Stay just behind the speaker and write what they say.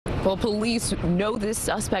Well, police know this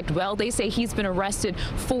suspect well. They say he's been arrested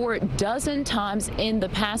 4 dozen times in the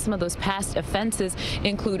past. Some of those past offenses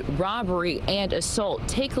include robbery and assault.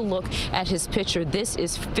 Take a look at his picture. This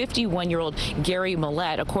is 51-year-old Gary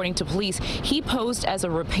Millette. According to police, he posed as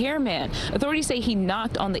a repairman. Authorities say he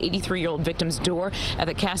knocked on the 83-year-old victim's door at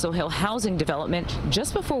the Castle Hill housing development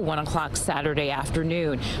just before 1 o'clock Saturday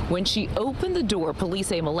afternoon. When she opened the door, police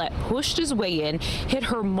say Millette pushed his way in, hit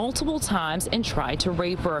her multiple times, and tried to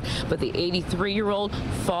rape her. But the 83-year-old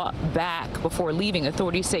fought back. Before leaving,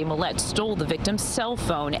 authorities say Millette stole the victim's cell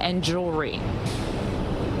phone and jewelry.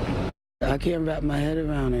 I can't wrap my head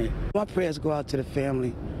around it. My prayers go out to the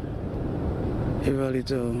family. They really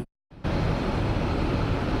do.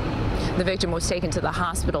 The victim was taken to the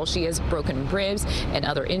hospital. She has broken ribs and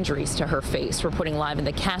other injuries to her face. Reporting live in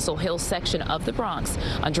the Castle Hill section of the Bronx,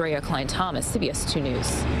 Aundrea, Cline-Thomas, CBS 2 News.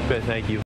 Thank you.